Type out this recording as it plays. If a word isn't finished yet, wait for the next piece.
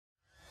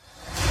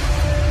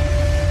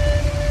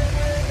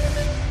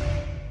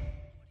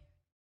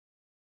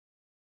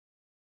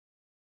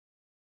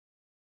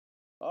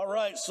All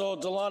right, so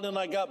Delonda and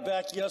I got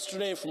back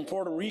yesterday from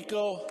Puerto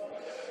Rico.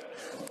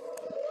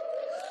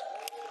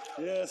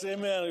 Yes,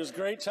 amen. It was a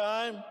great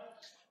time.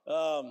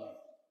 When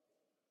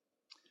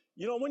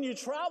you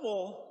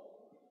travel,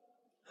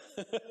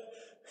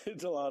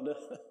 Delonda,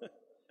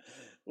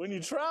 when you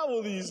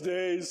travel these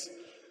days,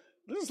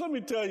 just let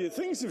me tell you,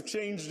 things have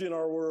changed in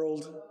our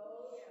world.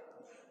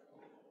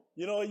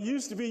 It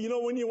used to be,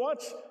 when you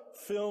watch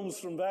films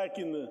from back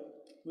in the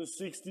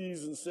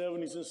 60s and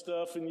 70s and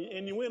stuff, and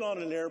you went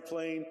on an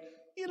airplane,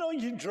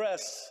 you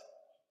dress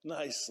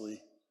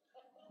nicely.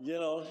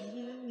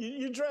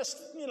 You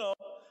dressed,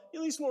 at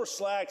least more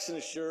slacks and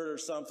a shirt or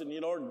something,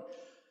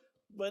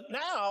 But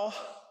now,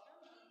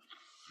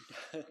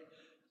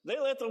 they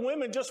let the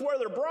women just wear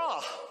their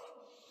bra.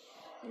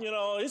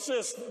 It's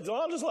just,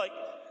 I'm just like,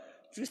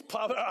 she's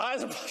popping her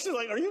eyes and she's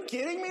like, "Are you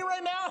kidding me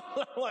right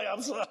now?" I'm like,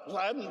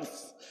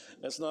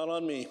 that's not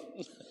on me.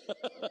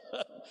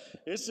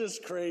 It's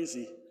just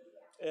crazy.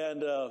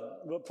 And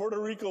but Puerto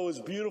Rico was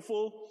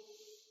beautiful.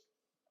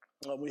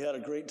 We had a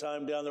great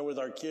time down there with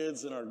our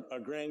kids and our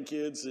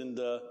grandkids, and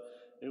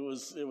it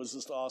was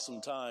just an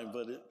awesome time.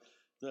 But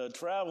the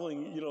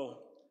traveling,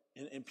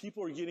 and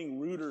people are getting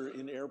ruder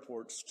in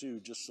airports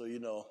too. Just so you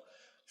know.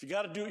 If you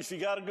got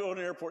to go to an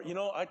airport,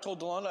 I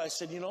told Delonda, I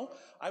said,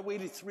 I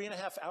waited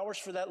 3.5 hours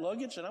for that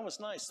luggage, and I was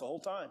nice the whole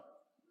time.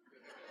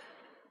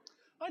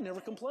 I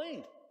never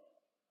complained.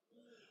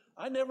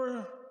 I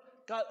never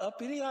got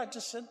uppity. I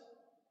just said,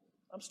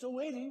 I'm still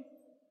waiting.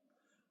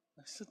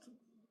 I said,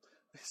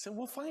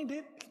 we'll find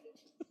it.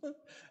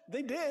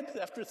 They did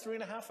after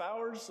 3.5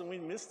 hours, and we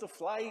missed the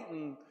flight,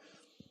 and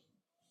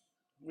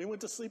we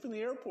went to sleep in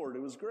the airport.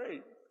 It was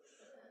great.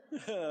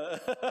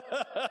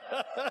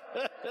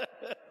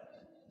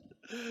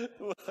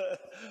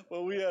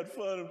 Well, we had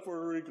fun in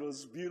Puerto Rico.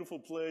 It's a beautiful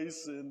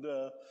place and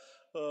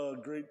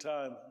great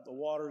time. The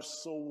water's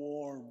so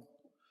warm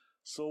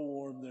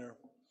there.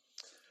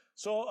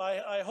 So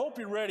I hope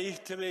you're ready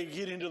today to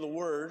get into the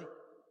Word.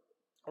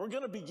 We're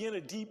going to begin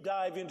a deep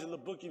dive into the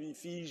book of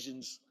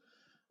Ephesians.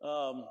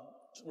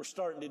 We're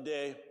starting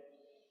today.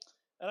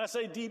 And I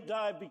say deep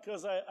dive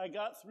because I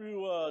got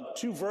through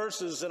 2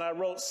 verses and I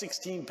wrote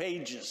 16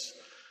 pages.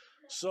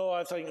 So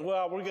I think,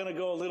 we're going to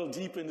go a little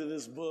deep into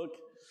this book.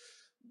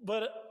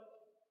 But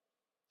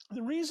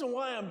the reason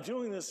why I'm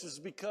doing this is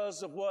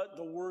because of what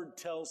the Word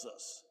tells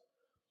us.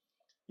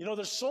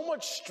 There's so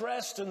much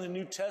stressed in the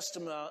New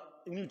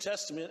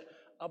Testament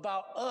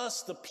about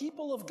us, the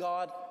people of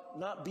God,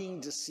 not being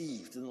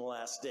deceived in the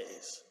last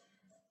days.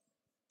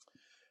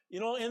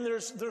 And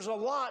there's a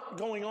lot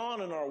going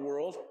on in our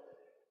world.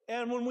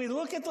 And when we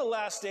look at the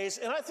last days,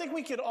 and I think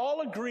we could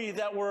all agree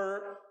that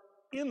we're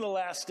in the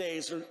last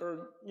days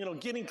or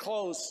getting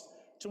close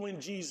to when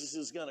Jesus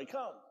is going to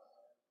come.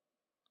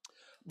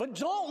 But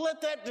don't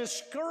let that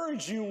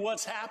discourage you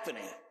what's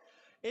happening.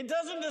 It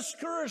doesn't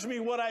discourage me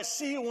what I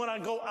see when I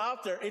go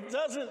out there. It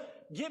doesn't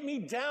get me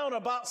down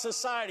about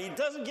society. It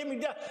doesn't get me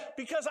down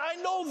because I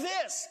know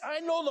this.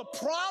 I know the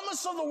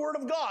promise of the Word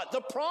of God.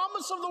 The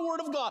promise of the Word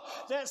of God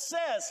that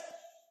says,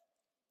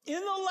 in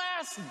the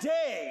last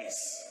days,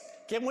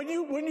 okay, when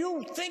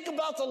you think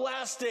about the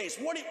last days,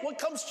 what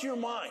comes to your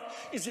mind?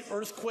 Is it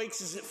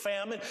earthquakes? Is it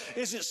famine?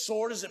 Is it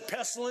sword? Is it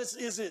pestilence?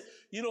 Is it,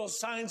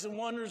 signs and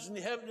wonders in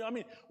the heaven?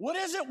 What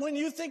is it when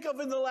you think of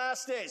in the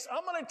last days?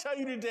 I'm going to tell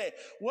you today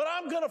what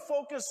I'm going to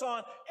focus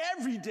on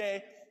every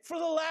day for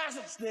the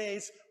last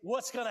days,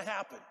 what's going to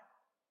happen.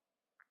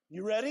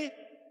 You ready? In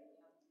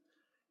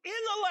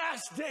the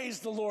last days,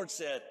 the Lord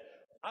said,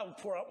 I will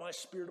pour out my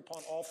Spirit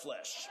upon all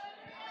flesh.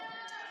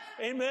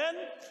 Amen?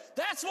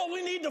 That's what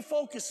we need to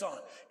focus on.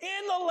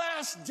 In the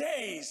last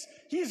days,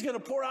 He's going to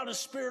pour out His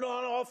Spirit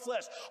on all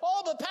flesh.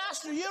 Oh, but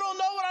Pastor, you don't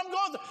know what I'm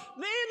going through.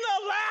 In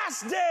the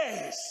last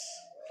days,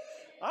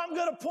 I'm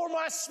going to pour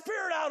my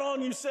Spirit out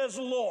on you, says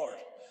the Lord.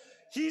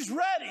 He's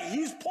ready.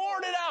 He's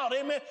pouring it out.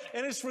 Amen?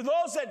 And it's for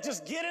those that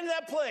just get in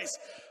that place.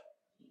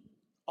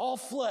 All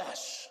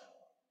flesh.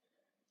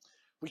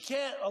 We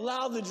can't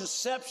allow the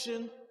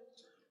deception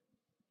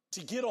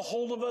to get a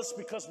hold of us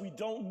because we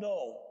don't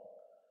know.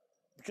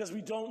 Because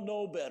we don't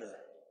know better.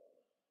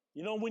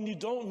 When you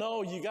don't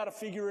know, you got to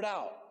figure it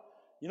out.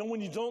 When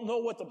you don't know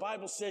what the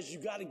Bible says, you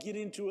got to get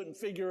into it and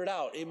figure it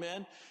out.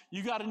 Amen?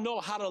 You got to know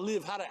how to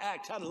live, how to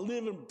act, how to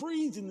live and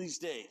breathe in these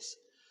days.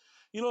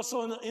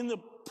 So in the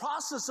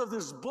process of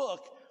this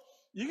book,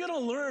 you're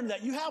going to learn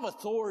that you have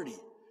authority.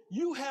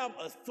 You have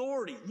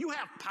authority. You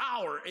have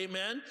power.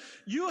 Amen?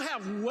 You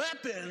have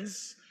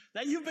weapons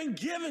that you've been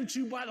given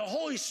to by the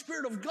Holy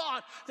Spirit of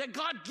God that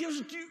God gives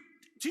it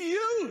to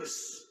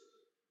use.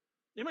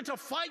 Amen, to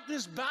fight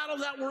this battle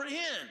that we're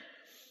in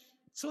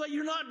so that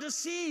you're not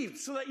deceived,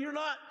 so that you're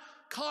not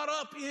caught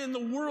up in the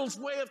world's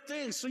way of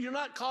things, so you're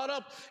not caught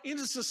up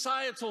into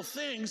societal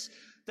things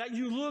that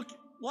you look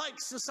like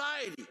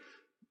society.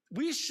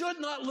 We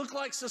should not look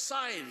like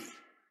society.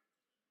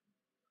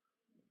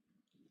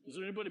 Is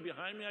there anybody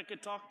behind me I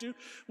could talk to?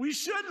 We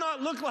should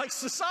not look like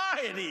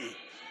society.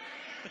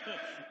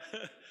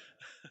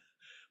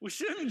 We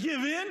shouldn't give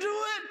in to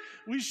it.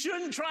 We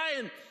shouldn't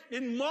try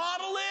and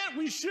model it.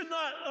 We should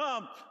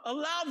not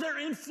allow their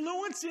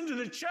influence into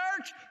the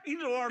church,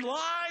 into our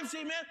lives,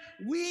 amen.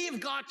 We've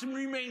got to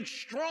remain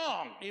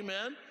strong,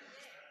 amen.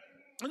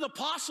 And the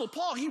Apostle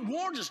Paul, he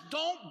warned us,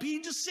 don't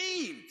be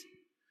deceived.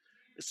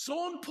 It's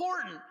so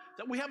important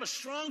that we have a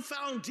strong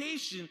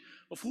foundation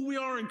of who we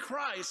are in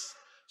Christ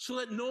so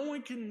that no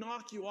one can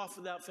knock you off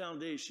of that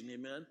foundation,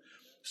 amen?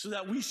 So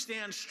that we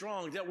stand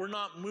strong, that we're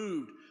not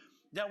moved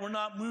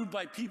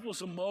by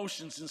people's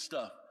emotions and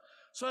stuff.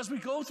 So as we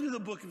go through the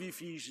book of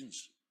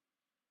Ephesians,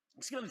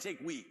 it's going to take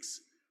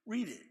weeks.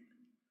 Read it.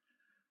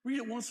 Read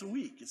it once a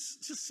week. It's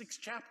just 6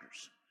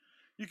 chapters.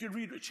 You could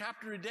read a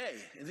chapter a day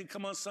and then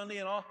come on Sunday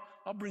and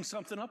I'll bring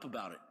something up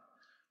about it.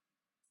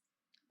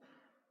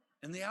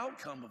 And the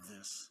outcome of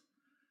this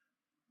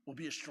will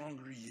be a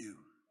stronger you,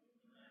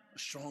 a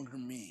stronger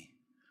me.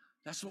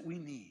 That's what we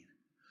need.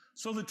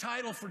 So the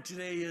title for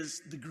today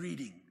is The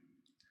Greeting.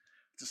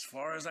 It's as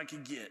far as I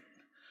could get.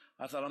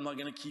 I thought I'm not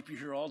going to keep you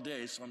here all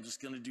day, so I'm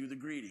just going to do the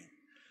greeting.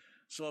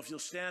 So if you'll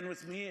stand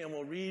with me and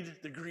we'll read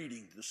the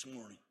greeting this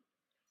morning.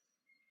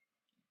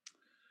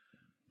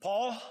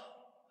 Paul,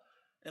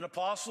 an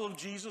apostle of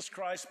Jesus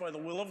Christ by the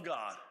will of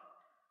God,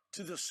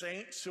 to the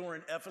saints who are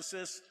in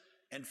Ephesus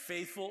and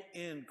faithful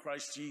in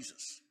Christ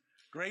Jesus.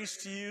 Grace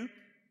to you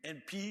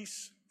and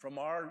peace from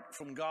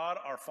God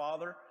our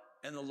Father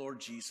and the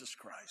Lord Jesus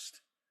Christ.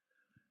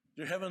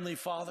 Dear Heavenly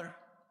Father,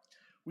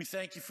 we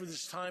thank you for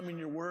this time in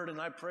your word, and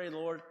I pray,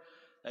 Lord,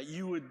 that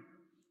you would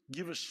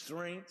give us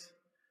strength.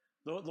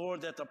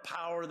 Lord, that the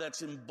power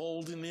that's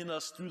emboldened in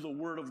us through the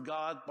word of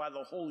God by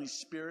the Holy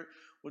Spirit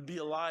would be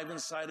alive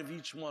inside of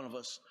each one of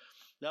us.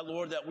 That,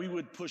 Lord, that we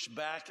would push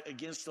back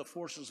against the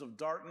forces of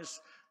darkness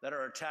that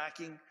are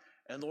attacking,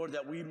 and Lord,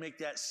 that we make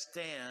that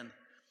stand,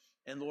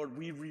 and Lord,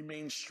 we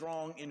remain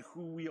strong in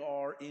who we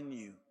are in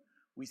you.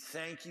 We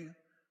thank you.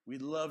 We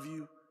love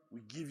you.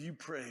 We give you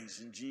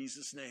praise in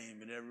Jesus'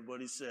 name. And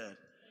everybody said,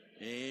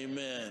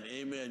 amen.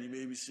 Amen. You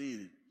may be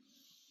seated.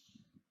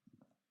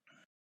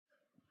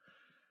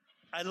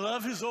 I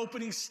love his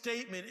opening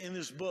statement in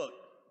this book.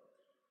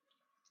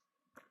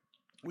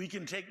 We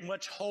can take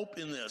much hope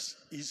in this.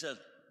 He said,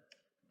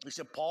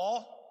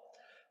 Paul,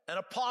 an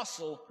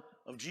apostle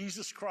of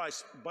Jesus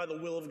Christ by the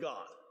will of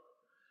God.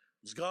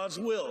 It's God's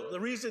will. The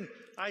reason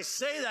I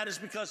say that is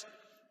because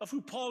of who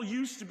Paul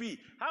used to be.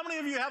 How many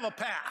of you have a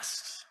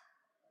past?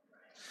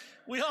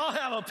 We all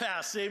have a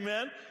past,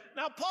 amen?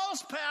 Now,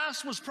 Paul's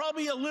past was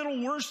probably a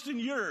little worse than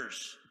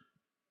yours.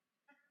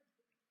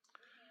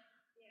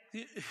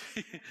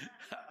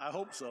 I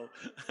hope so.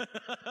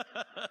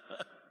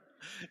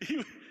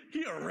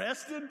 He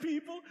arrested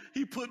people.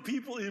 He put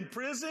people in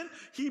prison.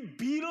 He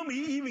beat them.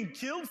 He even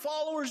killed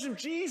followers of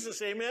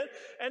Jesus, amen?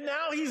 And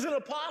now he's an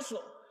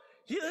apostle.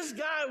 This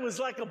guy was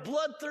like a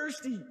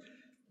bloodthirsty,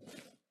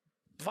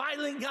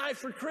 violent guy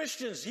for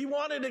Christians. He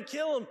wanted to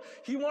kill them.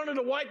 He wanted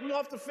to wipe them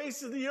off the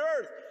face of the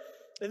earth.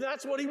 And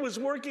that's what he was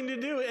working to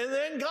do. And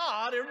then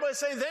God, everybody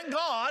say, then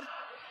God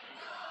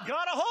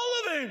got a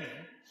hold of him.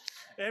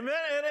 Amen.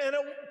 And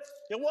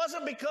it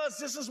wasn't because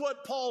this is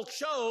what Paul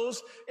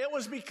chose. It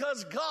was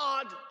because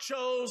God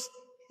chose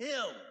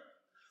him.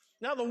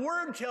 Now, the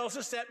word tells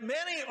us that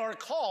many are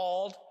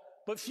called,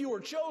 but few are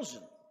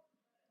chosen.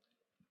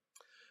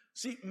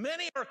 See,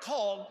 many are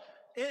called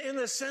in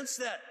the sense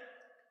that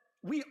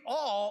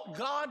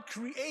God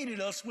created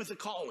us with a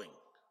calling.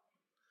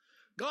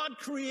 God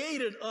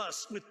created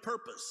us with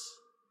purpose.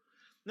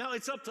 Now,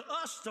 it's up to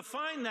us to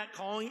find that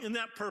calling and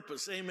that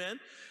purpose. Amen.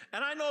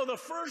 And I know the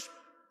first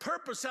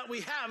purpose that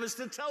we have is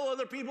to tell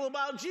other people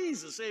about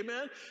Jesus,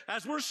 amen,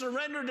 as we're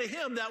surrendered to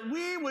him, that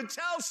we would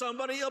tell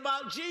somebody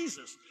about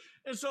Jesus.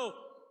 And so,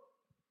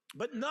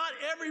 but not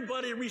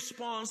everybody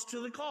responds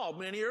to the call.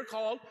 Many are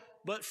called,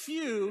 but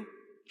few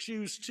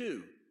choose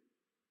to.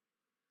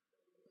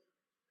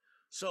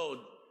 So,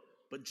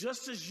 but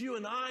just as you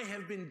and I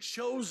have been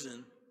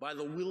chosen by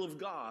the will of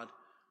God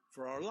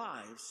for our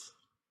lives,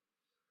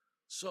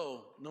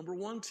 so, number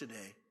one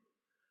today,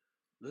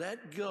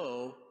 let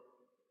go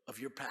of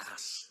your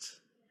past.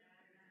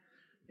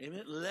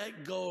 Amen.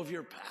 Let go of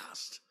your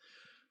past.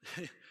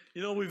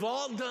 You know, we've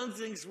all done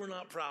things we're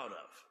not proud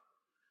of.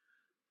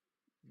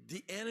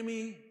 The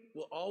enemy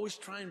will always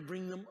try and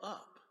bring them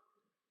up.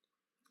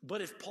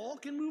 But if Paul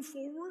can move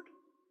forward,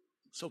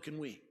 so can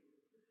we.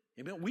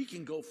 Amen. We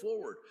can go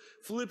forward.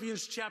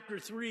 Philippians chapter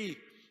 3,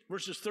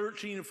 verses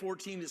 13 and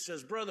 14, it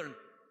says, brethren,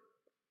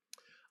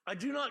 I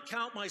do not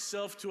count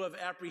myself to have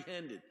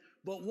apprehended,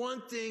 but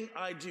one thing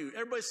I do.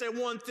 Everybody say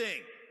one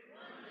thing.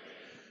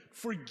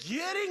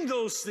 Forgetting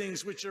those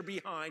things which are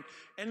behind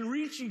and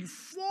reaching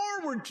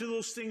forward to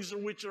those things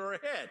which are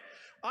ahead.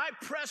 I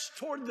press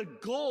toward the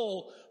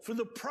goal for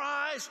the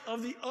prize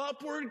of the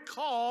upward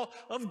call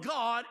of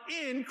God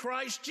in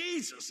Christ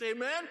Jesus.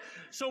 Amen?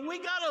 So we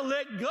got to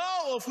let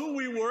go of who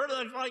we were,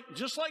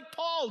 just like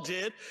Paul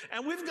did,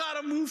 and we've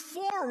got to move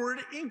forward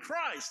in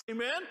Christ.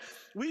 Amen?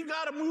 We've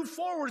got to move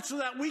forward so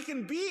that we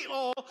can be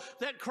all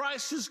that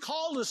Christ has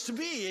called us to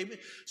be,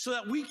 so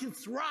that we can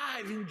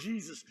thrive in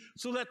Jesus,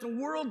 so that the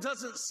world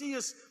doesn't see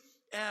us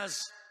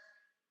as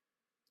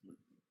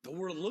the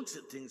world looks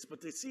at things,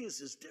 but they see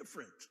us as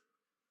different.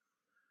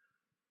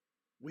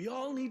 We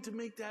all need to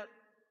make that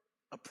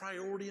a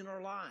priority in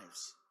our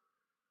lives.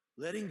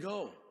 Letting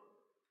go.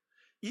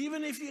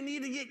 Even if you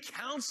need to get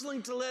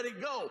counseling to let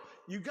it go,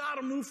 you got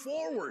to move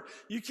forward.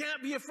 You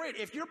can't be afraid.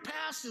 If your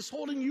past is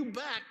holding you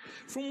back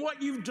from what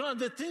you've done,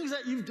 the things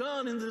that you've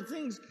done and the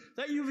things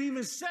that you've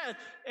even said,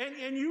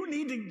 and you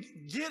need to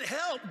get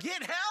help,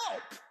 get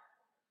help.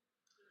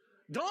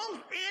 Don't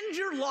end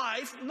your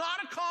life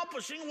not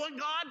accomplishing what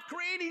God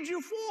created you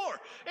for.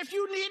 If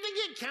you need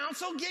to get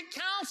counsel, get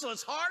counsel.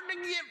 It's hard to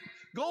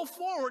go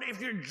forward if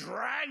you're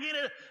dragging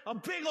a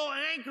big old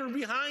anchor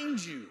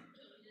behind you.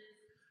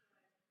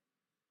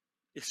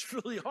 It's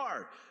really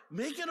hard.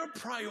 Make it a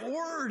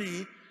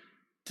priority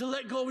to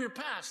let go of your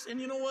past. And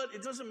you know what?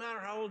 It doesn't matter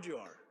how old you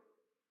are.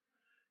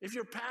 If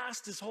your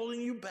past is holding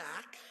you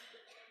back,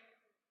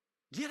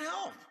 get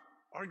help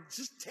or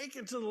just take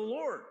it to the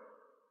Lord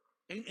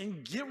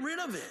and get rid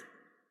of it.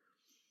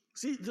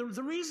 See,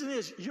 the reason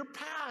is your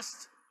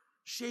past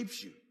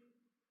shapes you.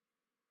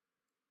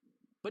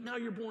 But now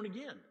you're born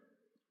again.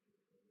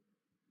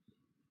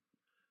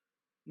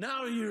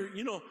 Now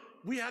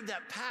we have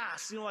that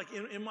past, like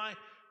in my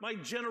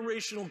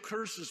generational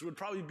curses would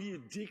probably be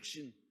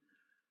addiction,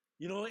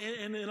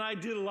 and I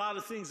did a lot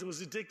of things. I was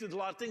addicted to a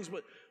lot of things,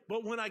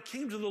 but when I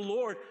came to the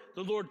Lord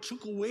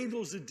took away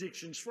those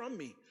addictions from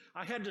me.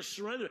 I had to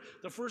surrender.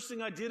 The first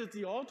thing I did at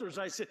the altar is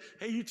I said,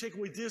 hey, you take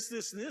away this,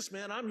 this, and this,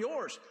 man, I'm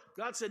yours.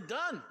 God said,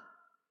 done.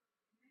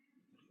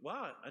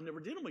 Wow, I never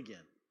did them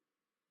again.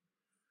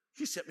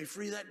 He set me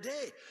free that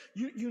day.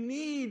 You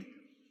need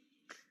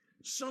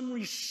some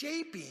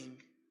reshaping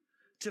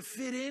to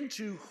fit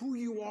into who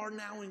you are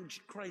now in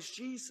Christ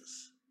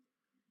Jesus.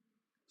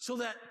 So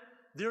that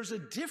there's a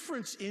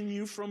difference in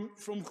you from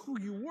who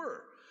you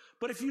were.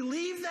 But if you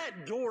leave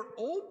that door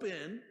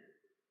open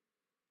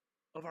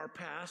of our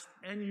past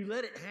and you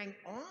let it hang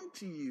on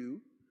to you,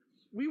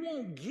 we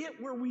won't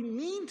get where we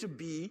need to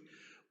be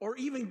or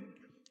even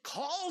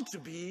called to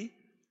be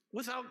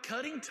without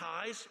cutting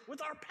ties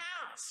with our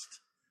past.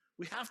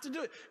 We have to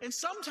do it. And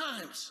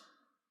sometimes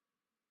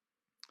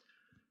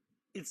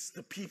it's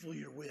the people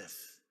you're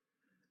with.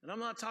 And I'm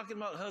not talking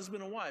about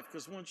husband and wife,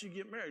 because once you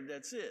get married,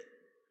 that's it.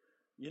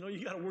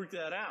 You got to work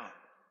that out.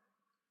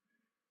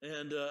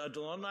 And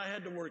Delon and I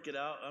had to work it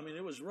out. I mean,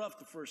 it was rough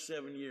the first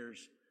 7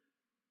 years,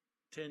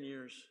 10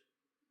 years,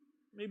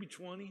 maybe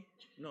 20.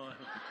 No.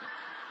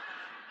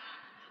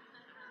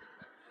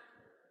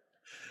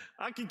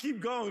 I can keep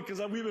going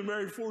because we've been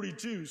married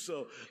 42,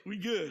 so we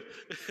good.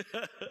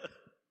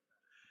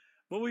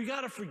 But we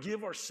got to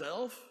forgive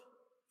ourselves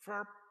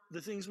for the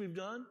things we've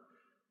done.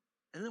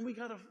 And then we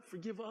got to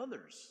forgive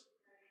others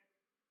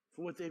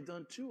for what they've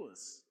done to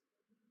us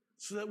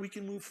so that we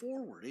can move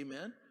forward.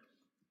 Amen.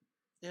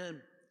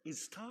 And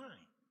it's time.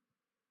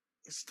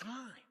 It's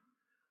time.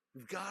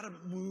 We've got to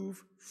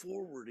move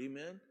forward.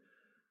 Amen.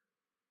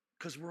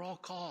 Because we're all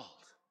called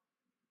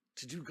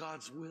to do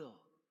God's will.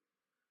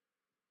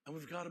 And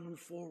we've got to move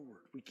forward.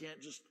 We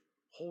can't just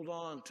hold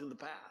on to the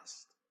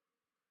past.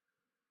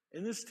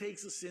 And this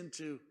takes us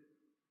into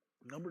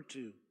number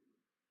 2.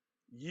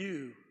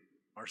 You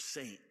are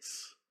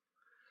saints.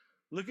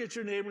 Look at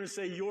your neighbor and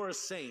say, you're a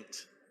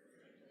saint.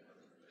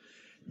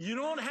 You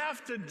don't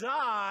have to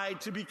die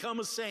to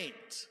become a saint.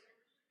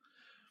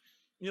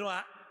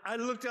 I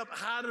looked up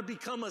how to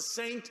become a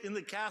saint in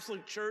the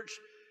Catholic Church,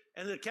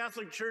 and the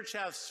Catholic Church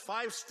has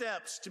 5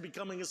 steps to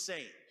becoming a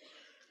saint.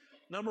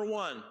 Number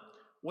 1,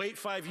 wait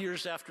 5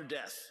 years after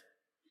death.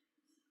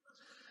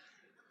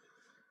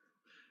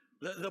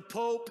 The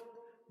Pope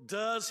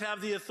does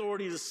have the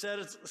authority to set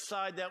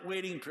aside that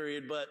waiting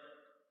period, but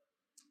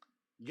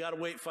you got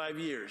to wait 5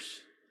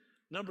 years.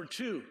 Number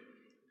 2,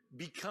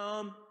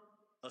 become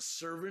a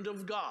servant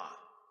of God.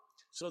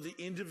 So the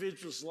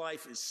individual's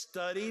life is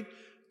studied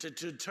to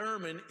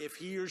determine if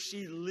he or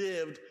she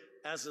lived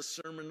as a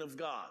servant of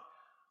God.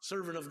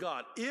 Servant of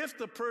God. If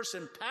the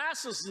person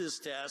passes this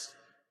test,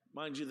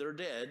 mind you, they're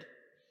dead,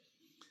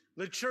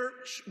 the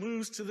church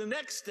moves to the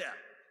next step.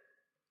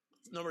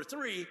 Number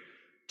 3,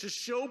 to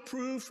show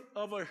proof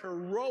of a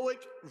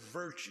heroic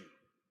virtue.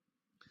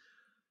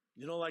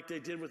 Like they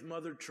did with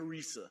Mother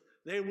Teresa.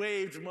 They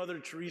waived Mother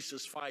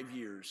Teresa's 5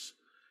 years,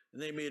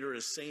 and they made her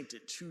a saint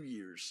at 2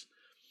 years.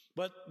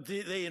 But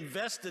they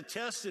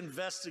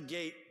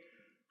investigate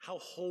how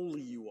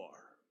holy you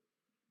are.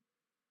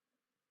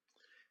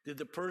 Did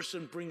the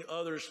person bring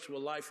others to a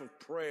life of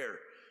prayer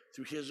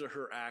through his or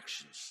her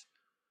actions?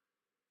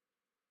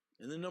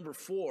 And then number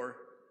 4,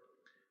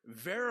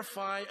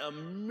 verify a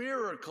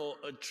miracle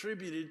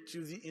attributed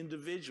to the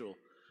individual.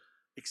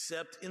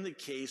 except in the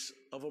case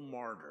of a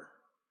martyr.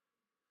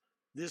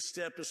 This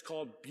step is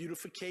called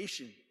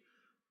beatification.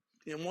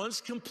 And once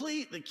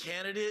complete, the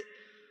candidate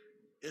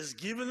is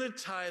given the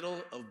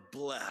title of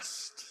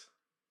blessed.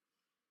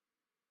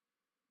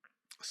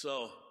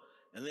 So,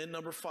 and then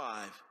number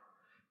 5,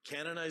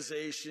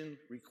 canonization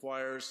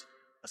requires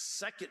a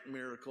second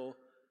miracle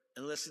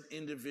unless an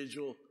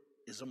individual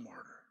is a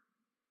martyr.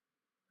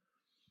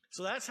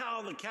 So that's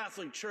how the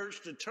Catholic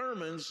Church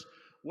determines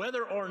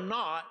whether or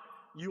not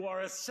you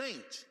are a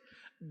saint.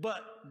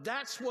 But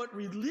that's what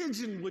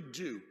religion would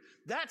do.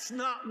 That's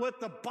not what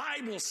the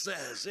Bible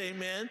says,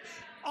 amen?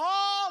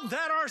 All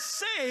that are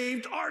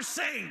saved are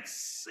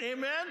saints,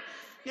 amen?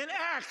 In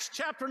Acts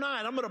chapter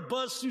 9, I'm going to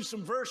buzz through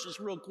some verses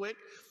real quick.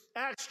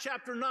 Acts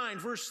chapter 9,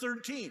 verse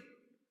 13.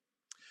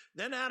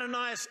 Then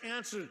Ananias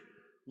answered,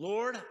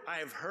 Lord, I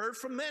have heard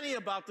from many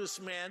about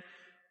this man,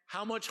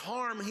 how much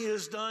harm he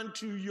has done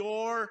to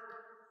your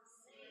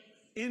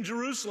in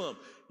Jerusalem.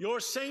 Your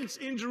saints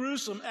in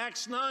Jerusalem,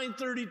 Acts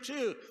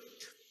 9:32.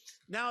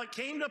 Now it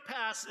came to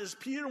pass, as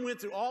Peter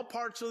went through all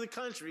parts of the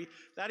country,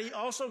 that he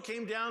also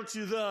came down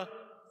to the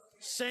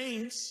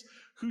saints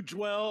who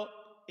dwell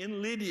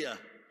in Lydia.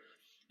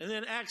 And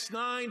then Acts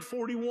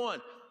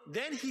 9:41.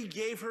 Then he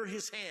gave her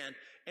his hand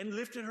and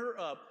lifted her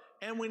up.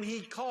 And when he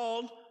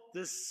called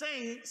the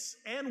saints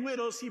and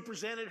widows, he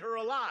presented her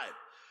alive.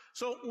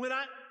 So when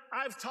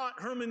I've taught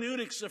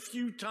hermeneutics a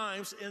few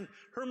times, and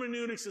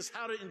hermeneutics is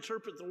how to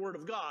interpret the Word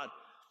of God.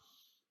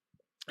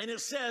 And it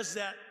says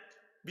that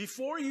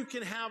before you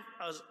can have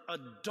a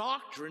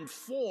doctrine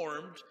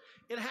formed,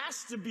 it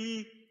has to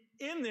be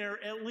in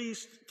there at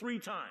least 3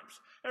 times.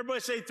 Everybody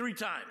say 3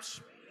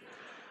 times.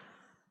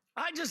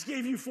 I just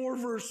gave you 4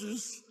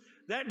 verses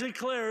that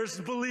declares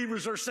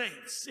believers are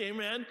saints.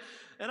 Amen.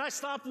 And I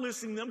stopped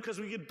listing them because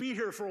we could be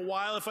here for a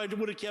while if I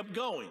would have kept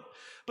going.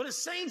 But a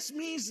saints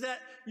means that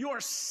you are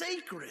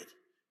sacred.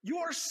 You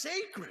are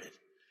sacred.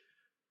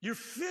 You're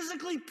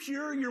physically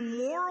pure. You're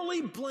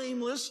morally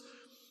blameless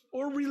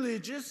or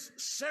religious,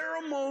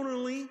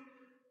 ceremonially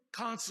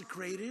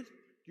consecrated.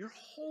 You're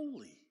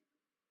holy.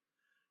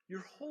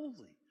 You're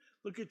holy.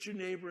 Look at your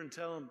neighbor and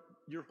tell him,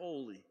 you're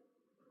holy.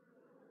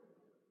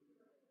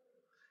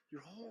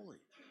 You're holy.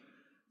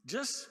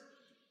 Just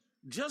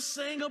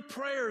saying a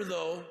prayer,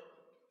 though,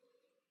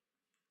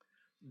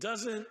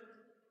 doesn't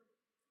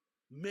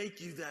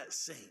make you that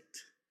saint.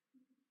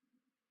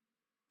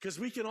 Because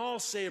we can all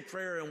say a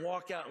prayer and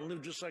walk out and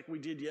live just like we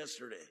did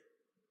yesterday.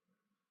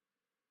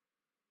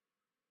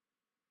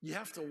 You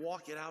have to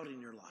walk it out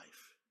in your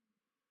life.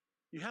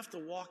 You have to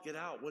walk it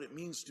out, what it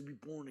means to be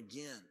born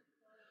again.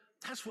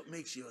 That's what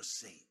makes you a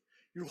saint.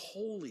 You're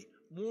holy,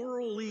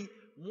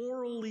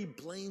 morally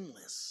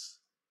blameless.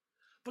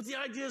 But the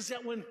idea is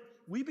that when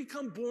we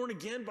become born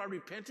again by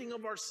repenting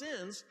of our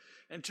sins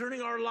and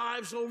turning our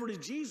lives over to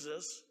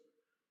Jesus,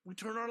 we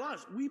turn our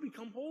lives. We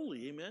become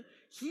holy, amen?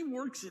 He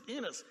works it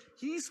in us.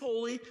 He's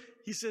holy.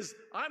 He says,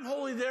 I'm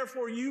holy,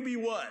 therefore you be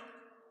what?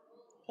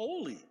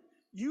 Holy.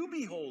 You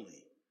be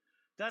holy.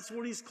 That's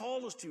what he's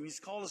called us to. He's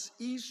called us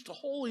each to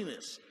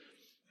holiness.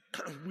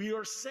 We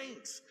are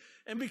saints.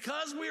 And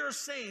because we are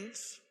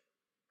saints,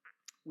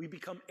 we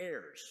become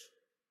heirs.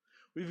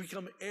 We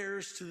become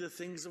heirs to the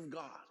things of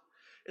God.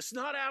 It's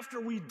not after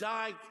we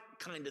die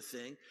kind of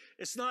thing.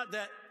 It's not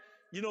that,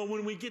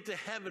 when we get to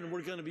heaven,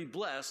 we're going to be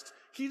blessed.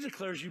 He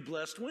declares you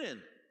blessed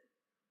when?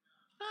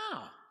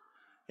 Now.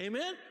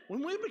 Amen?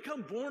 When we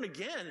become born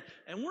again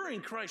and we're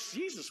in Christ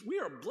Jesus, we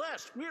are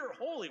blessed. We are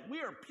holy. We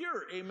are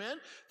pure. Amen?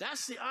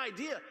 That's the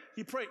idea.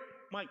 He prayed,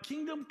 my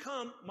kingdom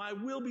come, my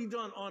will be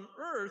done on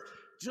earth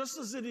just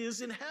as it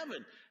is in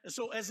heaven. And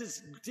so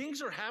as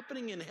things are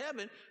happening in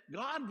heaven,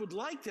 God would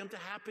like them to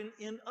happen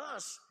in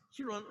us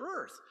here on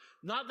earth.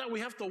 Not that we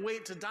have to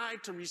wait to die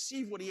to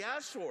receive what he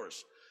has for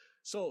us.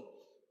 So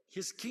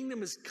his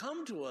kingdom has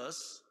come to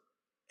us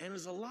and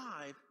is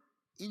alive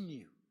in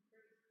you.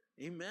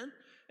 Amen?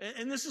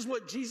 And this is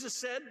what Jesus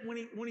said when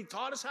he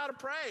taught us how to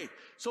pray.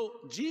 So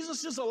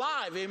Jesus is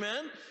alive,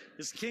 amen?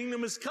 His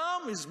kingdom has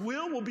come, his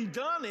will be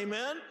done,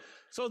 amen?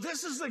 So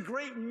this is the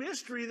great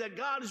mystery that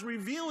God is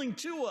revealing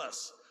to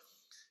us.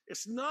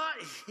 It's not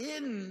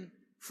hidden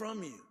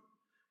from you.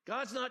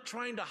 God's not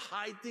trying to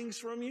hide things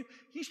from you.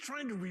 He's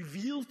trying to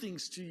reveal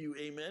things to you,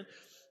 amen?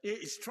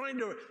 He's trying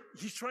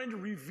to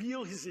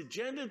reveal his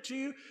agenda to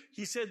you.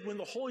 He said when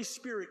the Holy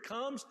Spirit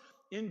comes,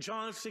 in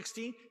John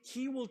 16,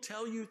 he will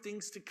tell you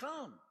things to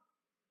come.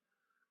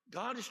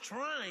 God is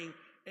trying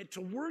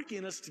to work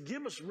in us to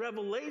give us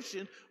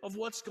revelation of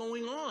what's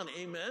going on,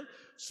 amen?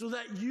 So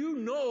that you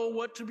know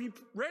what to be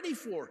ready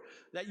for.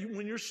 That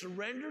when you're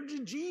surrendered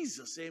to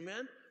Jesus,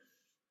 amen?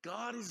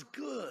 God is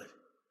good.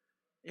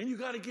 And you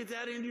got to get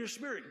that into your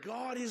spirit.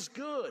 God is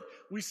good.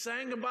 We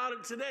sang about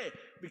it today.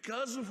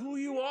 Because of who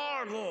you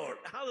are, Lord.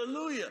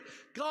 Hallelujah.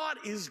 God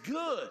is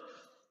good.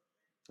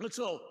 And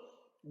so,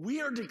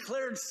 we are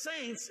declared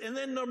saints. And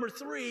then number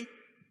 3,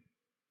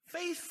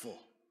 faithful.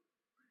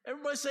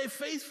 Everybody say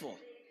faithful.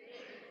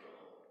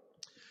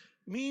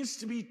 Means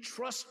to be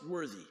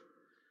trustworthy,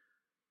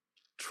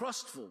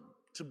 trustful,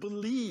 to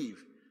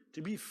believe,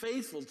 to be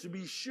faithful, to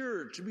be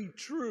sure, to be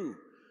true,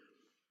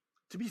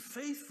 to be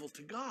faithful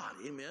to God.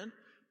 Amen.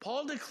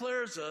 Paul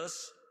declares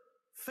us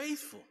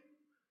faithful.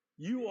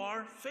 You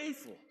are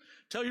faithful.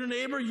 Tell your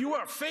neighbor, you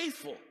are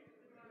faithful.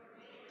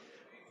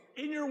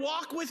 In your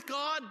walk with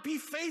God, be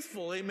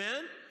faithful.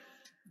 Amen.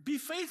 Be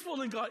faithful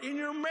to God. In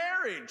your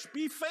marriage,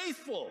 be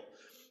faithful.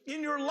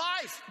 In your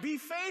life, be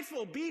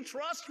faithful. Be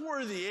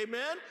trustworthy.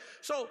 Amen.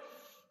 So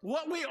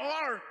what we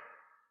are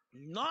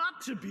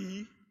not to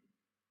be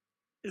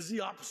is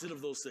the opposite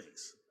of those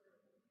things.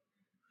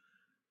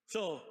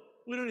 So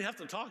we don't even have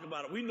to talk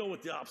about it. We know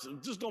what the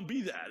opposite. Just don't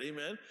be that.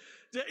 Amen.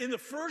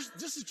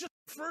 This is just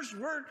the first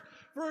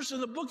verse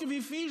in the book of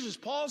Ephesians.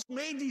 Paul's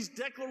made these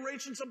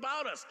declarations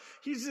about us.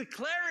 He's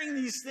declaring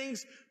these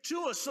things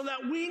to us so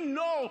that we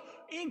know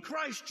in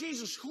Christ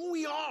Jesus who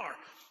we are.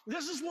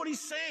 This is what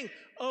he's saying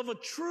of a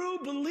true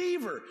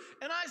believer.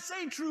 And I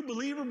say true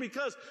believer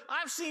because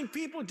I've seen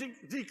people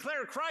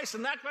declare Christ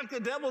and act like the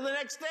devil the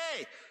next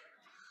day.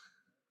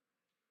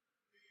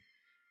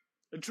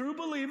 A true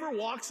believer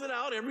walks it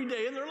out every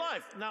day in their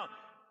life. Now,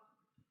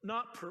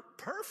 not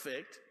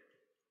perfect,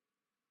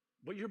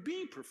 but you're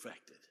being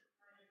perfected.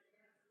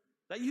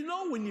 That you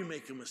know when you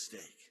make a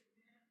mistake.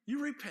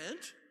 You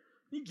repent,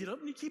 you get up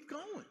and you keep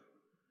going.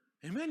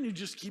 Amen, you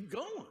just keep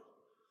going.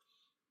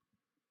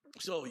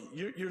 So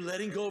you're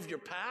letting go of your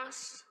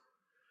past.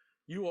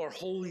 You are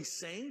holy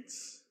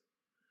saints.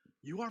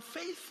 You are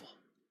faithful.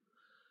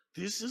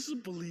 This is a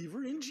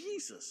believer in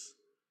Jesus.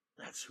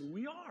 That's who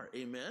we are.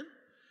 Amen.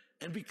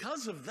 And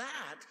because of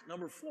that,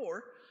 number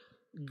 4,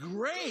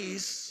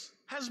 grace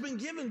has been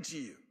given to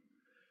you.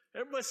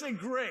 Everybody say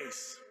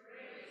grace.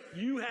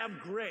 You have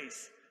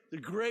grace, the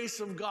grace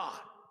of God.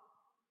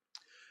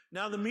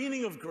 Now, the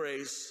meaning of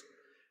grace,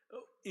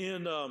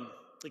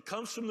 it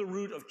comes from the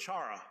root of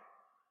chara,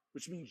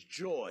 which means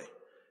joy,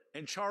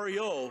 and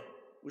chario,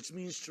 which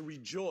means to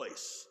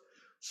rejoice.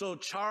 So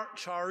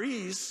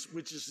charis,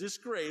 which is this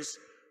grace,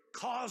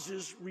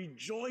 causes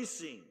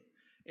rejoicing.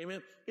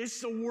 Amen.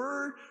 It's the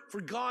word for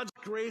God's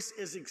grace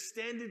is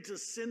extended to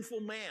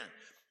sinful man.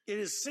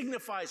 It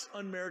signifies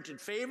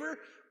unmerited favor,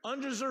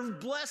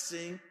 undeserved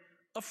blessing,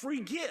 a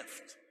free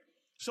gift.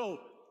 So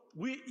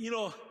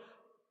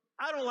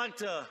I don't like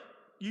to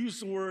use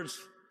the words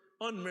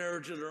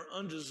unmerited or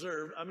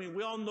undeserved. I mean,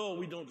 we all know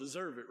we don't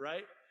deserve it,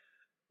 right?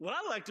 What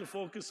I like to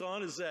focus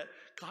on is that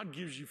God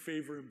gives you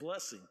favor and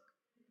blessing.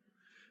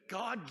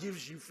 God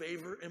gives you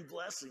favor and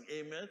blessing.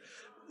 Amen.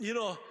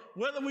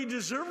 Whether we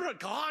deserve it or not,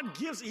 God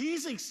gives,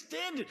 he's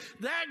extended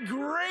that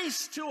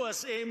grace to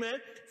us. Amen.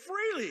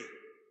 Freely.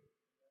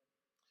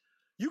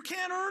 You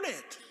can't earn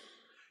it.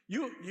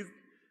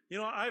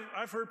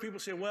 I've heard people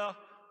say, well,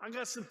 I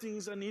got some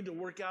things I need to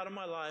work out in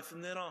my life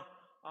and then I'll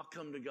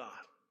come to God.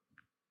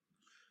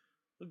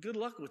 Well, good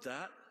luck with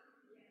that.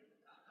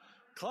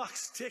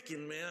 Clock's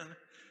ticking, man.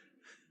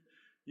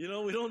 We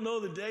don't know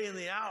the day and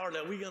the hour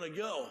that we're going to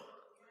go.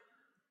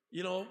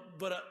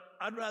 But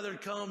I'd rather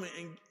come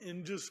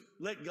and just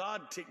let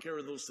God take care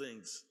of those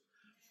things.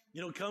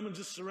 Come and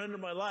just surrender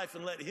my life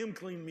and let him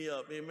clean me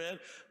up. Amen.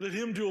 Let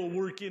him do a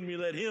work in me.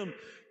 Let him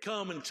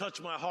come and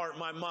touch my heart,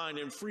 my mind,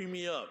 and free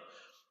me up.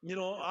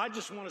 I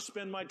just want to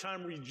spend my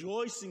time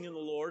rejoicing in the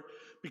Lord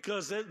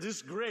because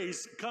this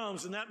grace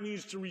comes and that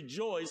means to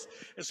rejoice.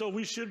 And so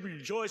we should be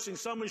rejoicing.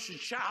 Somebody should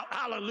shout,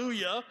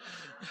 hallelujah.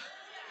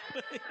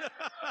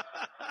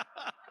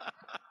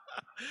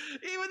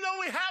 Even though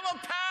we have a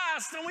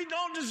past and we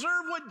don't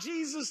deserve what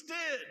Jesus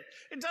did,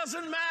 it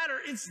doesn't matter.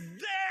 It's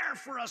there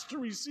for us to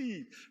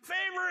receive.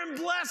 Favor and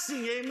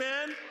blessing,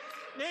 amen?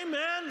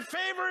 Amen.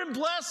 Favor and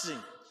blessing.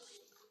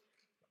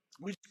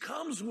 Which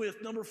comes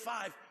with, number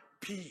 5,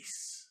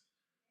 peace.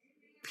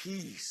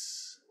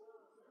 Peace.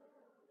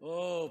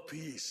 Oh,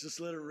 peace.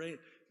 Just let it rain.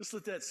 Just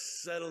let that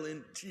settle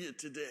into you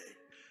today.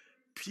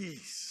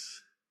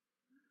 Peace.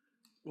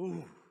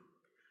 Ooh.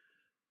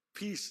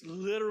 Peace,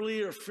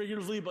 literally or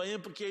figuratively by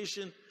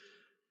implication,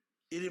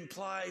 it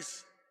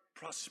implies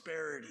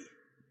prosperity.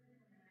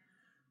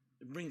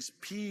 It brings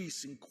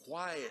peace and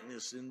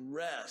quietness and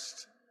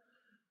rest.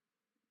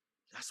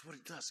 That's what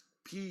it does.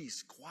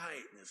 Peace,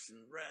 quietness, and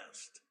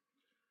rest.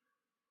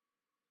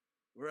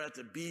 We're at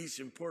the beach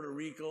in Puerto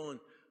Rico, and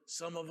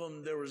some of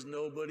them, there was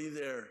nobody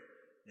there,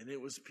 and it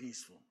was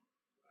peaceful.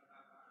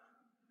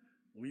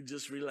 We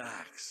just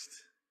relaxed.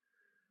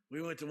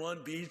 We went to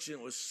one beach and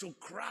it was so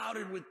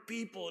crowded with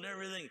people and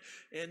everything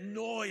and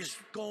noise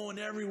going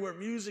everywhere,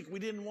 music we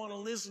didn't want to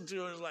listen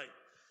to. It was like,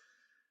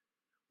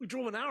 we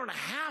drove an hour and a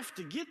half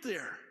to get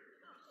there.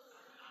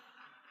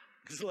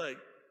 It's like,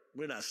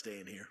 we're not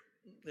staying here.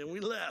 And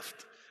we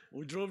left.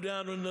 We drove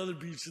down to another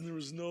beach and there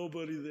was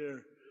nobody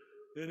there.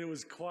 And it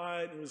was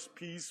quiet, it was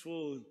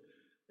peaceful,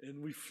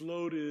 and we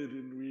floated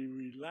and we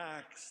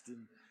relaxed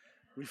and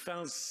we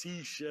found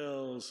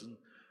seashells and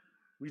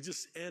we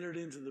just entered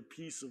into the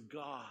peace of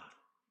God.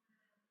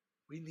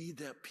 We need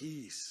that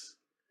peace.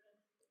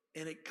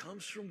 And it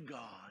comes from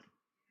God,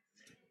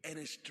 and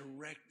it's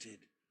directed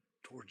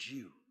towards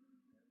you.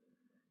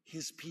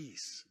 His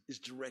peace is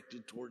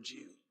directed towards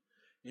you.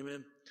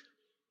 Amen.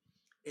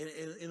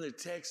 In the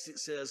text, it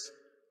says,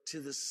 to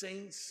the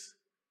saints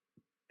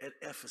at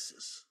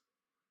Ephesus.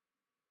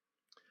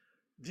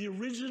 The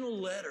original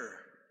letter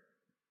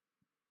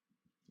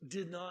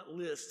did not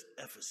list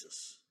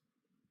Ephesus.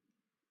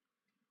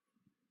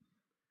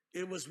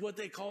 It was what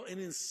they call an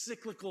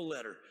encyclical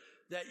letter,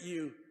 that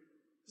you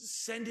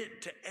send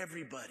it to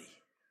everybody.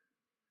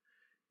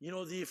 You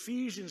know, the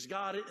Ephesians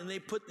got it and they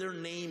put their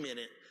name in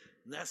it,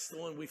 and that's the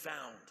one we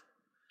found.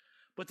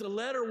 But the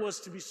letter was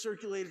to be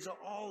circulated to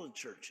all the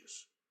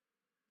churches.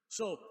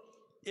 So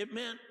it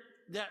meant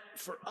that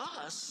for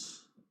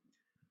us,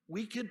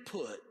 we could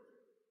put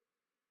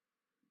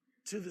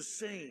to the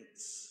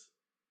saints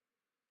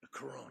a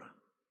Corona.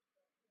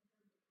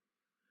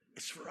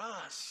 It's for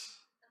us.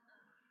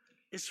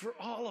 It's for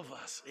all of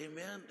us.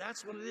 Amen.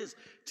 That's what it is.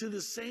 To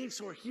the saints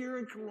who are here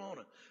in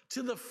Corona,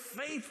 to the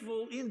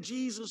faithful in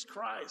Jesus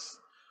Christ.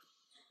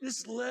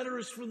 This letter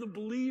is for the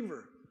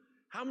believer.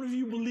 How many of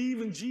you believe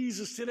in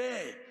Jesus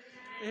today?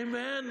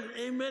 Amen.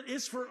 Amen.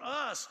 It's for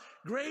us.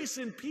 Grace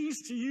and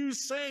peace to you,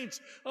 saints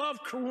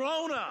of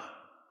Corona.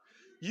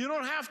 You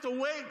don't have to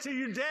wait till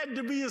you're dead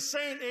to be a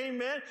saint.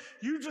 Amen.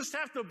 You just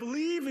have to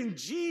believe in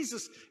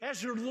Jesus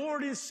as your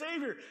Lord and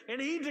Savior, and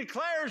He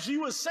declares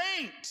you a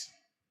saint.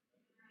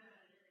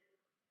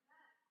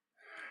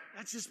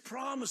 That's His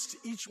promise to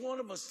each one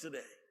of us today.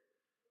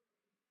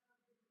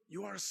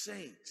 You are a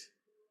saint.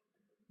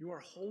 You are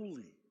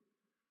holy.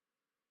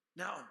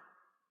 Now,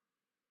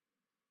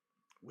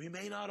 we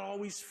may not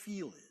always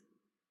feel it.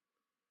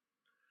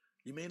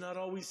 You may not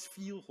always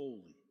feel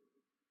holy.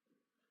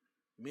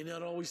 You may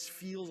not always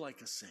feel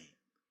like a saint.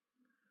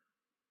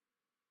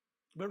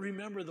 But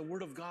remember, the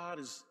Word of God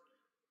is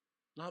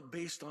not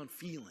based on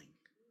feeling.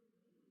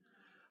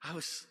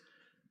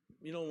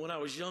 When I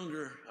was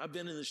younger, I've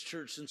been in this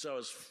church since I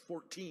was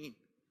 14.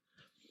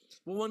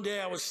 Well, one day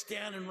I was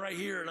standing right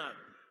here and I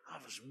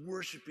was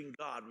worshiping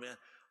God, man.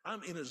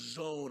 I'm in a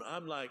zone.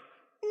 I'm like,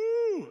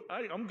 ooh,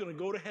 I'm going to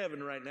go to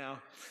heaven right now.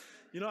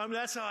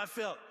 That's how I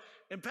felt.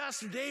 And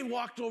Pastor Dave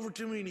walked over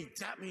to me and he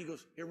tapped me. He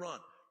goes, "Hey, Ron,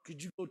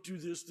 could you go do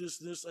this, this,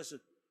 this?" I said,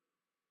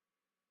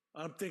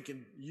 I'm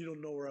thinking, you don't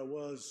know where I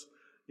was.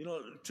 It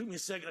took me a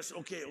second. I said,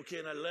 okay.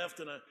 And I left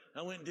and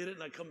I went and did it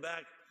and I come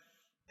back.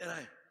 And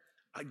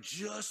I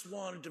just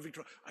wanted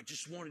I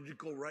just wanted to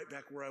go right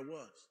back where I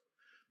was.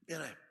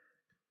 And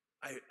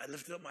I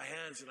lifted up my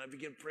hands and I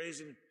began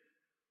praising. And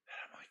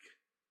I'm like,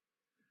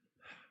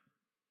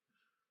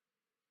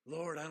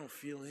 Lord, I don't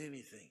feel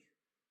anything.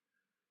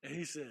 And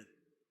He said,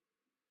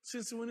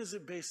 since when is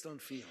it based on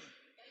feeling?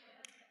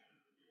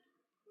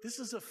 This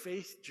is a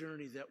faith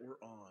journey that we're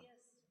on.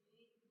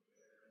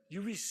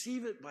 You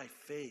receive it by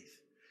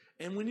faith.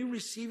 And when you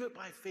receive it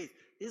by faith,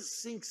 it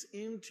sinks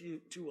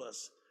into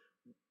us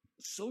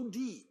so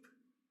deep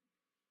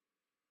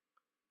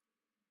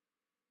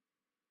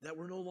that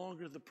we're no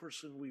longer the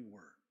person we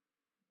were.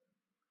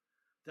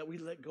 That we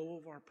let go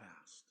of our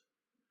past.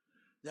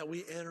 That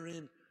we enter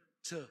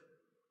into,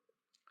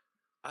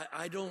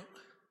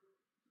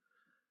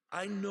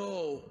 I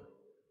know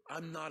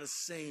I'm not a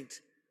saint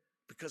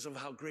because of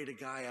how great a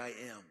guy I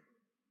am.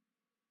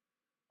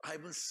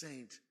 I'm a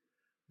saint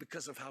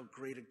because of how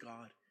great a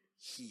God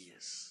He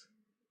is.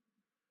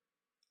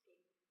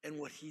 And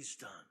what He's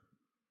done.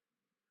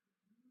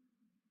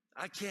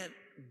 I can't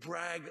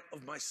brag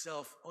of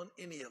myself on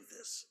any of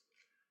this.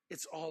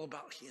 It's all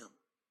about Him.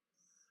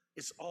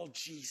 It's all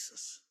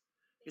Jesus.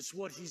 It's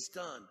what He's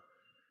done.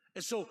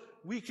 And so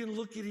we can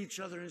look at each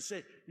other and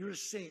say, you're a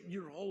saint,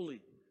 you're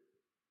holy,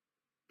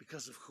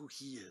 because of who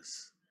He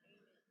is,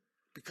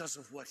 because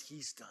of what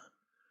He's done.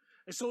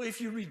 And so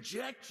if you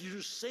reject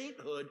your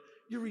sainthood,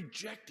 you're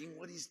rejecting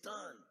what He's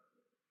done.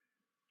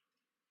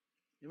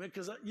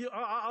 Because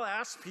I'll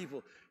ask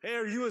people, hey,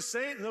 are you a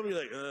saint? And they'll be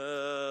like,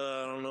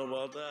 I don't know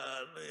about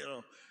that.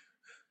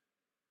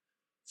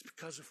 It's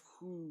because of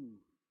who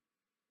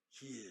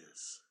He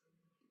is.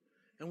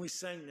 And we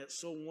sang that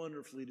so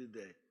wonderfully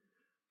today.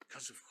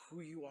 Because of who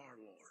You are,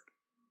 Lord.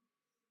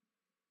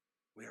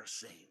 We are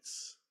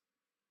saints.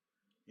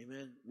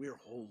 Amen. We are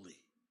holy.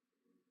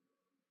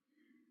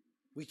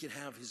 We can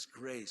have His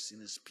grace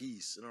and His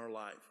peace in our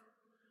life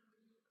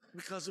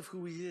because of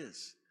who He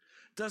is.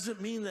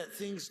 Doesn't mean that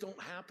things don't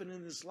happen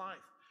in this life,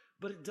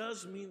 but it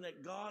does mean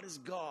that God is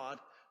God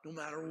no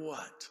matter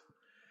what.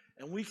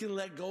 And we can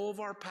let go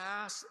of our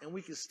past and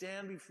we can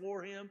stand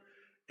before Him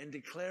and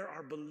declare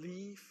our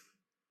belief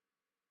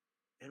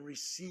and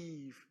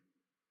receive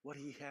what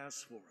He has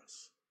for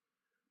us.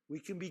 We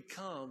can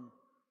become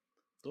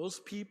those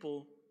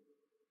people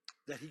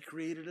that He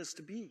created us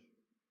to be.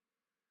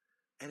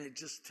 And it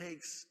just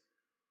takes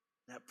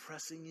that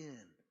pressing in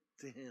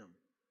to Him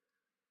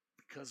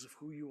because of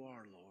who You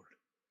are, Lord.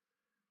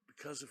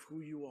 Because of who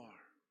You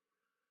are.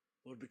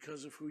 Lord,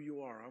 because of who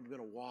You are, I'm going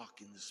to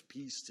walk in this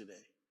peace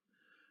today.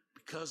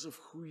 Because of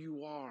who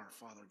You are,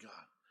 Father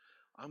God,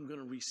 I'm going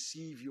to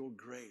receive Your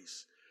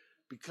grace.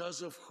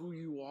 Because of who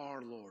You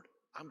are, Lord,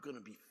 I'm going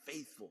to be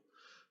faithful.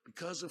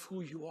 Because of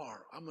who You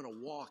are, I'm going to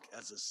walk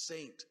as a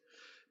saint.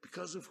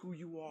 Because of who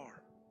You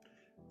are,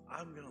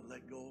 I'm going to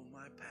let go of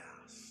my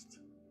past.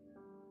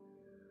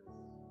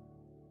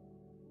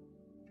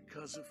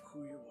 because of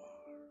who you are.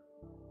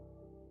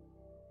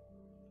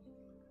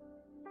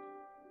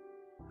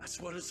 That's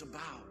what it's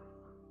about.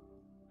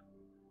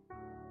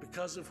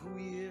 Because of who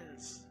he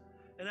is.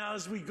 And now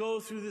as we go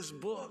through this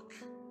book,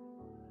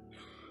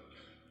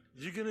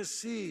 you're going to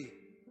see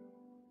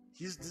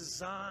his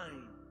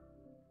design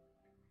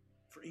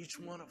for each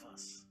one of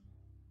us.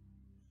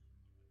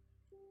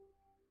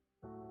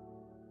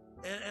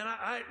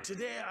 And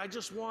today I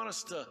just want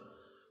us to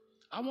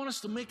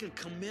make a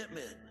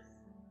commitment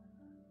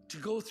to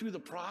go through the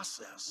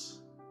process.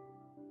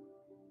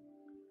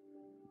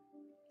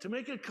 To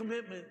make a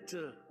commitment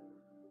to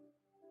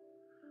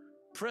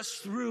press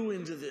through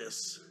into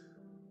this.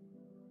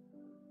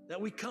 That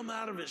we come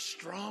out of it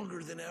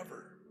stronger than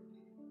ever.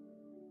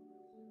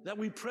 That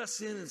we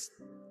press in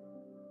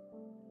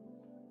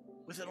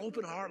with an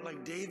open heart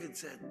like David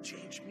said,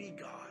 change me,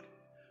 God.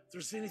 If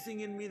there's anything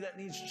in me that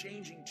needs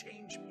changing,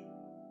 change me.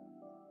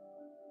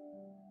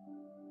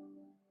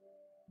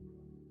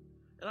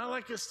 And I'd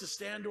like us to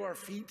stand to our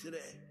feet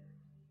today.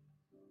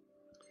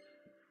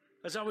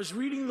 As I was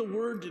reading the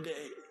word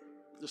today,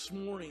 this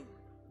morning,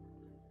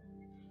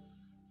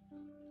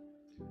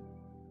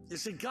 it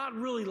said God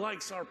really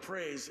likes our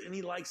praise, and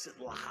he likes it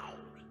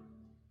loud.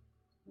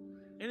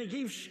 And he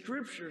gave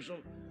scriptures of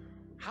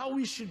how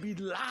we should be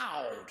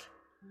loud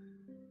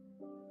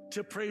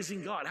to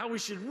praising God, how we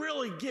should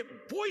really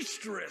get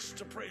boisterous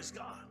to praise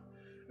God.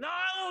 Now,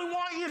 I only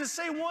want you to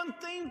say one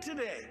thing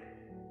today.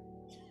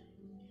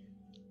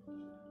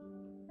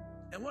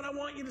 And what I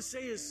want you to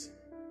say is,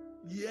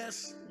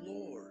 yes,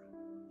 Lord.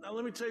 Now,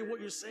 let me tell you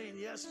what you're saying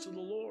yes to the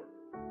Lord.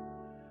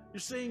 You're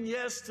saying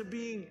yes to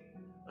being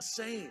a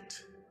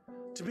saint,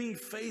 to being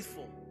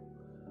faithful,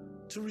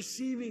 to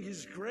receiving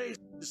his grace,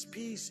 his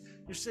peace.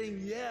 You're saying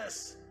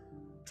yes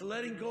to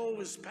letting go of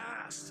his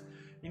past.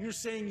 And you're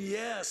saying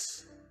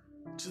yes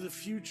to the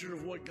future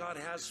of what God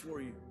has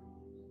for you.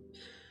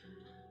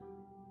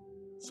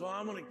 So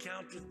I'm going to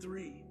count to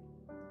 3.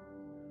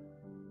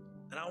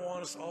 And I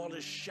want us all to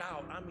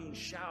shout. I mean,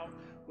 shout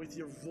with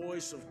your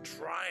voice of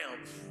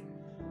triumph.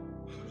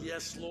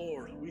 Yes,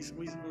 Lord.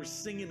 We're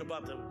singing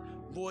about the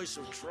voice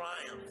of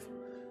triumph.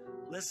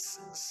 Let's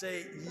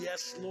say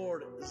yes,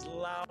 Lord, as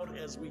loud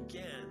as we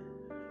can.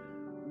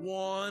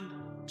 1,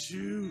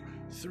 2,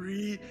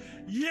 3.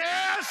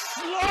 Yes,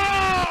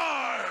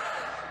 Lord!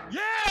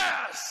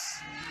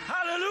 Yes!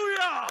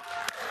 Hallelujah!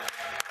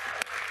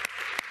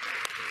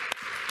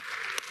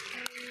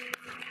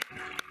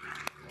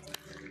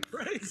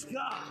 Praise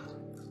God.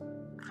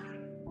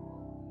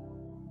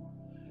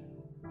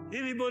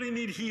 Anybody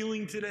need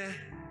healing today?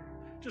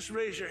 Just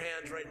raise your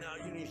hands right now.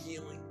 You need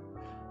healing.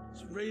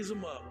 Just raise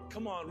them up.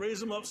 Come on, raise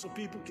them up so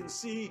people can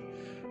see.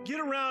 Get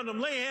around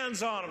them. Lay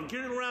hands on them.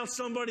 Get around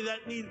somebody that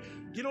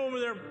get over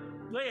there.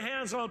 Lay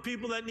hands on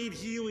people that need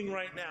healing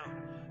right now.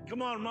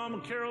 Come on, Mama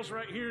Carol's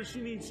right here.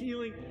 She needs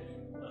healing.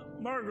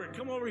 Margaret,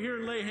 come over here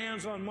and lay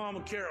hands on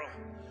Mama Carol.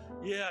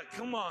 Yeah,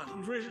 come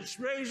on.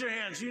 Raise your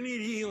hands. You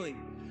need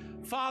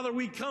healing. Father,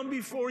 we come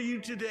before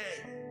you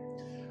today.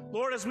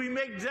 Lord, as we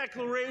make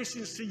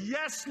declarations to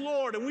yes,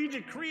 Lord, and we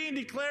decree and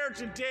declare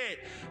today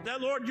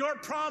that, Lord, your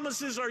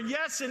promises are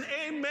yes and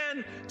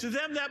amen to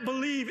them that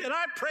believe. And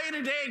I pray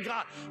today,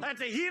 God, that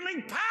the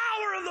healing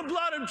power of the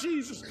blood of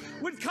Jesus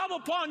would come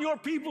upon your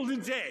people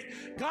today.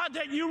 God,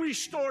 that you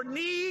restore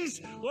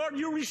knees, Lord,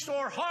 you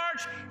restore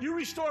hearts, you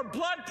restore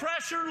blood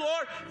pressure,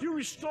 Lord, you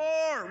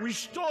restore,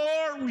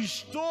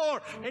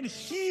 and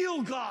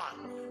heal, God.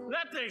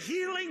 Let the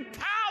healing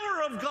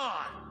power of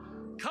God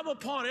come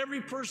upon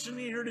every person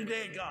in here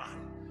today, God.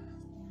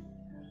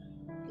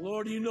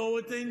 Lord, you know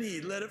what they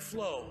need. Let it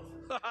flow.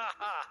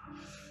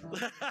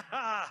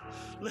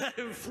 Let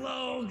it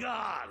flow,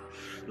 God.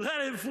 Let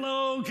it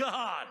flow,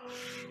 God.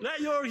 Let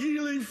your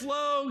healing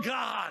flow,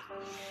 God.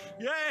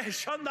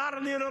 Yes.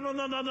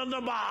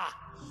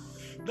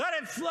 Let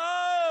it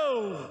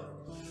flow.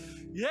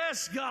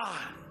 Yes,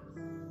 God.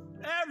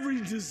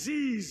 Every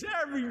disease,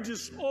 every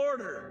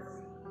disorder,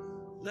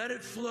 let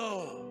it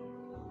flow.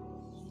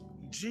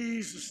 In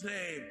Jesus'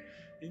 name.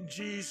 In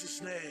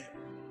Jesus' name.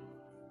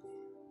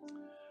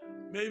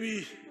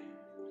 Maybe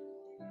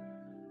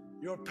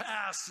your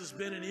past has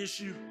been an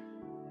issue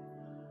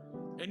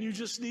and you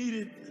just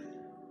need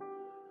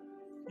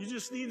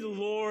the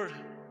Lord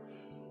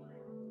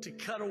to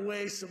cut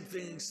away some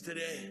things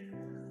today.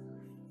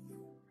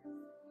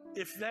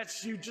 If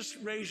that's you, just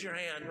raise your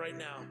hand right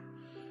now.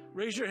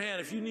 Raise your hand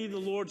if you need the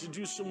Lord to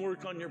do some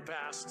work on your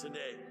past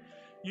today.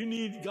 You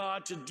need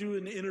God to do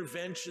an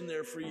intervention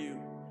there for you.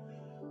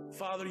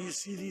 Father, you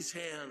see these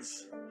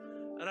hands.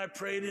 And I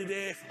pray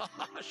today,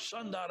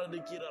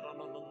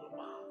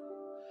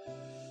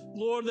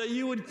 Lord, that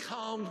you would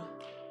come.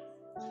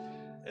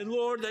 And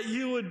Lord, that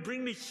you would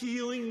bring the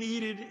healing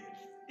needed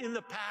in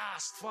the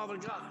past, Father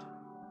God.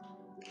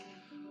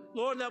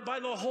 Lord, that by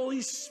the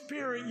Holy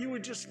Spirit, you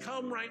would just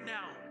come right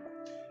now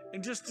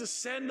and just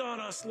descend on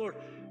us, Lord.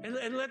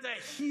 And let that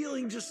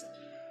healing just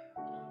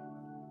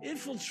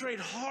infiltrate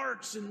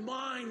hearts and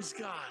minds,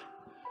 God.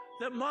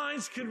 That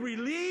minds could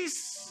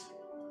release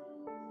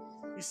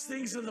these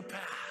things in the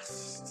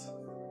past.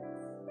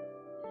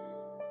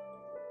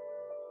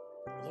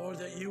 Lord,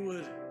 that you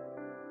would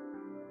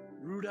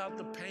root out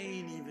the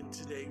pain even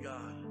today,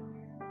 God.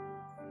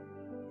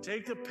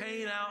 Take the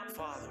pain out,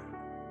 Father.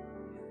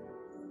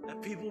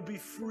 That people be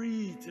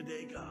free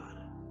today, God.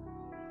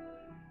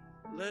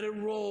 Let it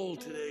roll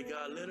today,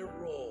 God. Let it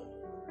roll.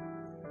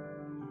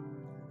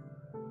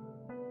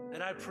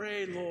 And I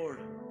pray, Lord,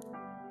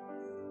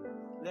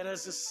 that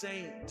as a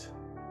saint,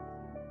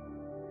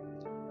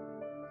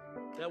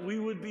 that we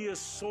would be a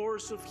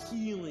source of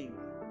healing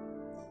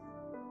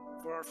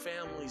for our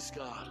families,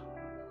 God.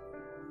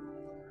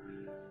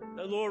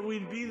 That, Lord,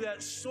 we'd be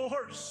that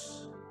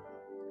source.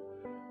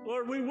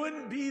 Lord, we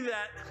wouldn't be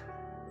that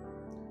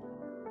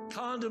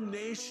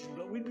condemnation,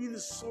 but we'd be the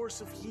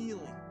source of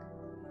healing.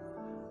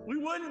 We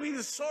wouldn't be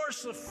the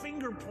source of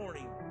finger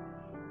pointing.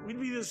 We'd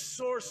be the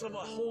source of a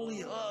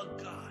holy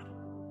hug, God.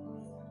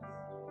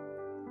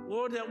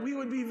 Lord, that we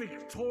would be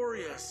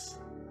victorious.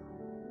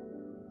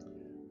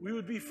 We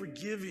would be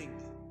forgiving.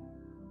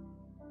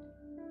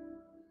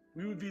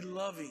 We would be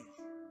loving.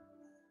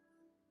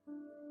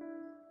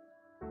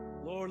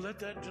 Lord, let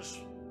that just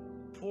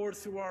pour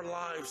through our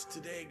lives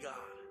today, God.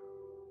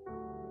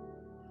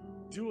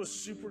 Do a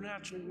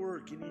supernatural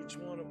work in each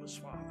one of us,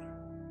 Father.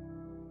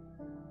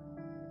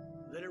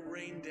 Let it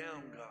rain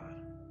down,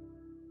 God.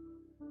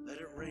 Let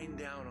it rain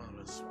down on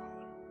us,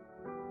 Father.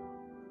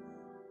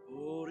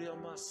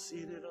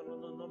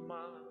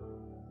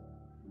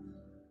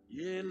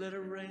 Yeah, let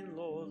it rain,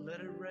 Lord. Let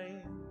it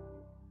rain.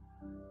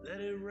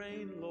 Let it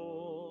rain,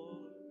 Lord.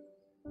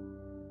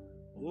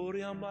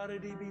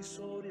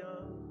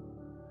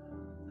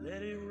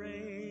 Let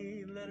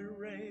it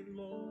rain,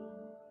 Lord.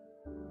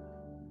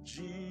 In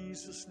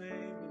Jesus'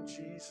 name, in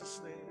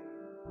Jesus' name.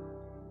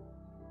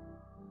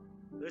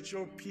 Let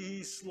your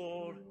peace,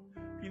 Lord.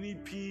 If you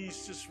need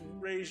peace, just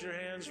raise your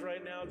hands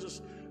right now.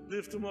 Just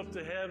lift them up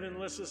to heaven.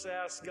 Let's just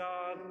ask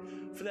God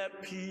for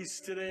that peace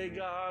today,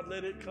 God.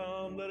 Let it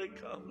come, let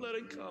it come, let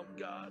it come,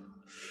 God.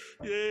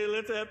 Yeah,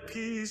 let that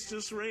peace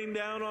just rain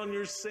down on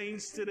your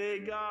saints today,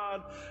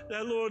 God.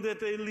 That, Lord, that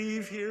they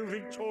leave here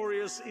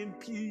victorious in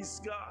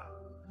peace, God.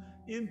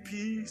 In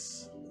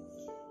peace.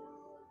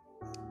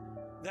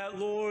 That,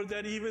 Lord,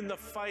 that even the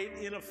fight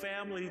in a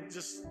family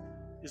just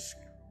is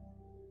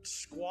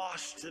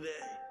squashed today.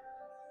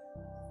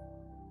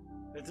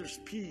 That there's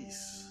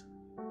peace.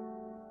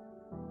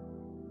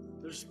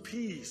 There's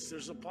peace.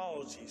 There's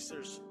apologies.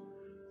 There's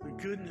the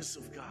goodness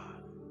of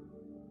God.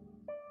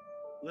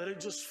 Let it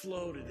just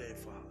flow today,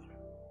 Father.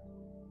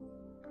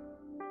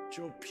 Let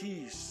your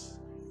peace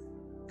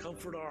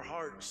comfort our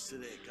hearts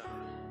today, God.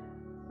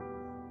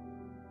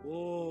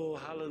 Oh,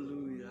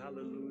 hallelujah,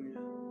 hallelujah.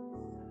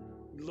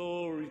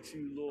 Glory to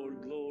you,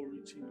 Lord.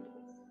 Glory to you,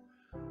 Lord.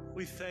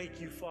 We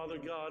thank you, Father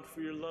God,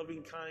 for your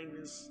loving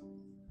kindness,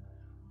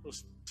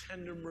 those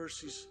tender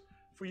mercies,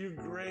 for your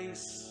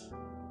grace.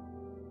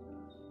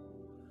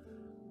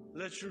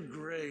 Let your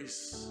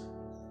grace,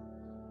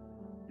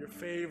 your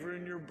favor,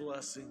 and your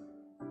blessing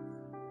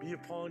be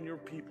upon your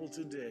people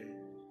today.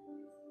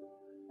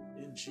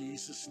 In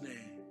Jesus'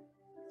 name.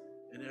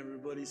 And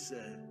everybody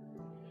said,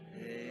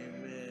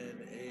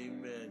 amen,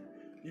 amen.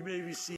 You may be seated.